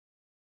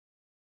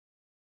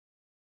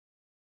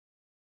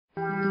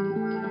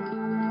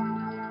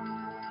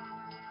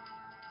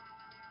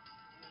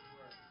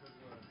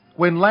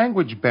When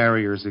language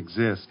barriers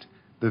exist,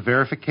 the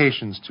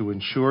verifications to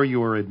ensure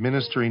you are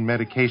administering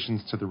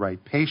medications to the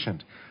right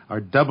patient are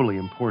doubly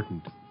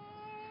important.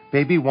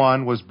 Baby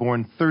Juan was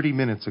born 30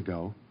 minutes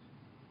ago.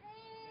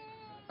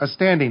 A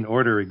standing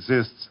order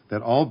exists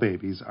that all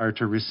babies are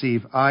to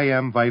receive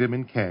IM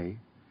vitamin K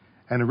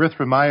and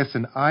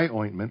erythromycin eye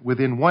ointment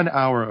within 1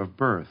 hour of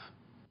birth.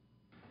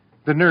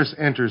 The nurse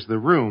enters the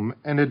room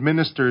and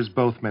administers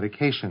both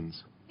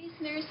medications.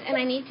 Nurse, and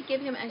I need to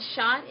give him a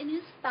shot in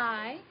his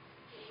thigh,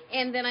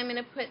 and then I'm going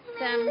to put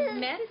some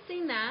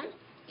medicina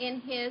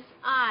in his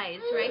eyes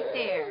right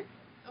there.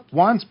 Okay.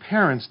 Juan's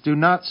parents do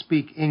not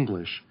speak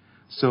English,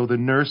 so the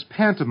nurse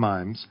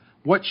pantomimes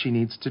what she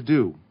needs to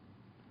do.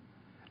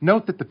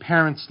 Note that the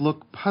parents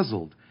look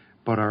puzzled,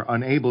 but are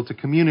unable to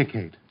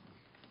communicate.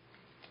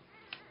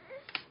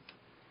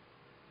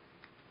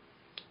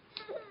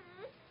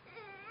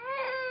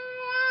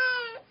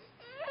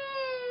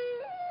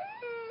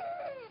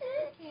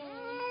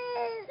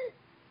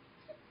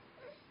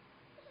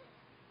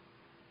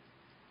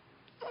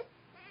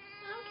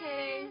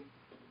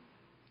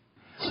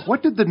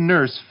 What did the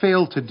nurse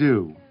fail to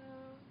do?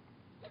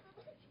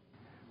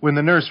 When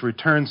the nurse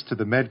returns to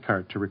the med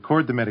cart to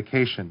record the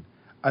medication,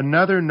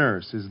 another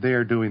nurse is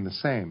there doing the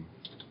same.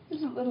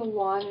 Isn't little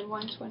Juan in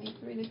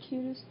 123 the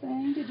cutest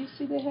thing? Did you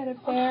see they had a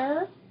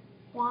pair?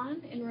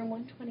 Juan in room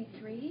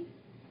 123?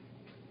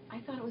 I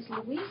thought it was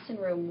Luis in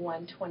room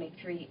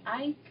 123.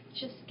 I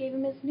just gave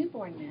him his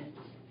newborn meds.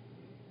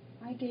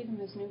 I gave him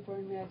his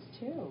newborn meds,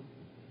 too.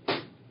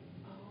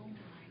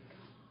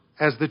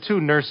 As the two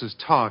nurses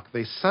talk,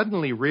 they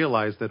suddenly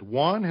realize that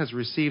Juan has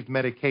received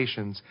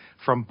medications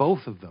from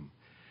both of them.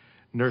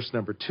 Nurse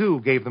number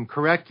 2 gave them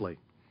correctly.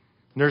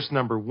 Nurse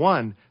number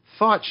 1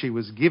 thought she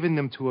was giving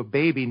them to a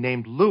baby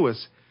named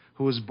Louis,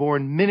 who was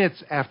born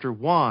minutes after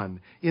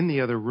Juan in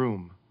the other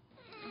room.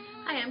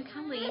 Hi, I'm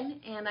Colleen,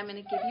 and I'm going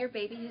to give your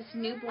baby his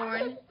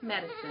newborn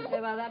medicine.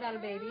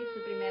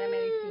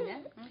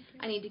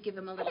 I need to give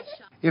him a little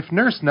shot. If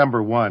nurse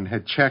number 1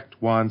 had checked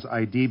Juan's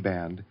ID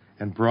band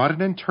and brought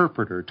an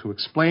interpreter to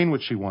explain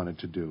what she wanted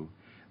to do,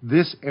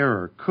 this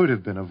error could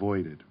have been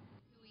avoided.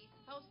 He's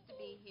supposed to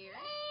be here.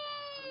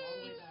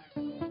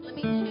 Let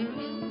me check him.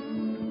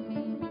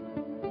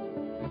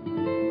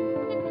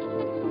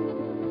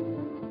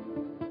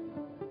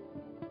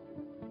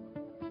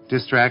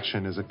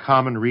 Distraction is a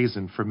common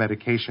reason for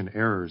medication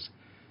errors.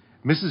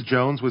 Mrs.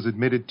 Jones was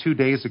admitted 2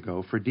 days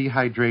ago for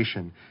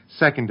dehydration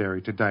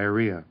secondary to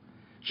diarrhea.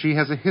 She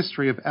has a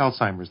history of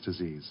Alzheimer's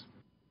disease.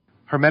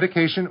 Her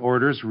medication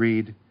orders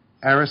read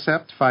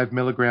Aricept 5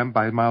 milligram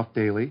by mouth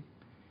daily,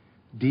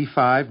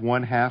 D5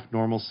 1/2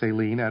 normal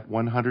saline at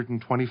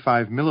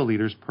 125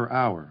 milliliters per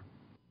hour.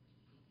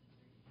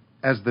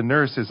 As the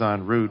nurse is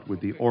en route with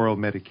the oral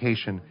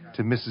medication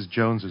to Mrs.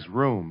 Jones's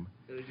room,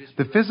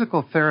 the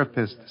physical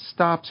therapist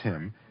stops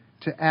him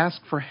to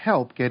ask for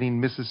help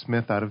getting Mrs.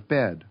 Smith out of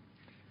bed.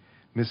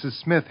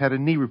 Mrs. Smith had a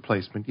knee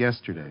replacement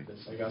yesterday.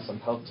 I got some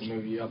help to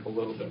move you up a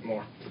little bit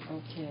more.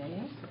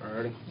 Okay. All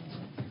righty.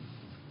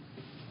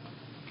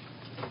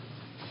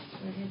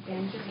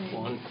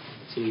 1,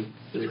 2,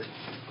 3.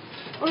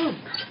 Oh,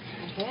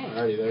 okay. All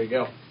righty, there you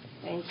go.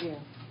 Thank you.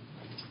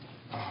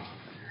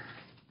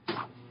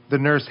 The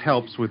nurse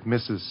helps with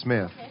Mrs.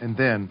 Smith and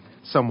then,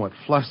 somewhat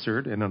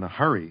flustered and in a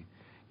hurry,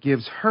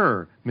 gives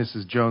her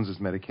Mrs.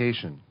 Jones's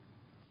medication.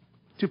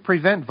 To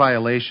prevent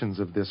violations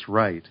of this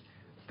right,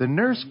 the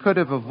nurse could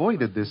have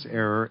avoided this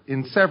error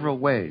in several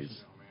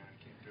ways.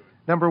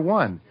 Number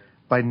 1,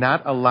 by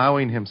not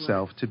allowing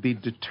himself to be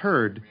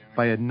deterred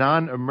by a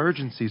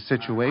non-emergency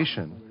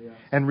situation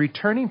and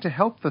returning to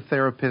help the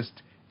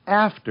therapist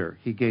after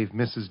he gave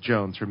Mrs.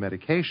 Jones her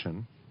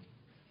medication.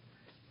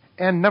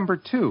 And number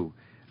 2,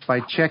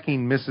 by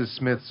checking Mrs.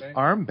 Smith's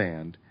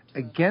armband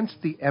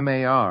against the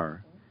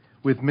MAR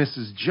with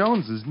Mrs.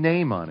 Jones's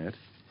name on it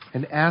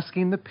and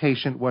asking the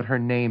patient what her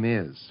name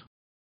is.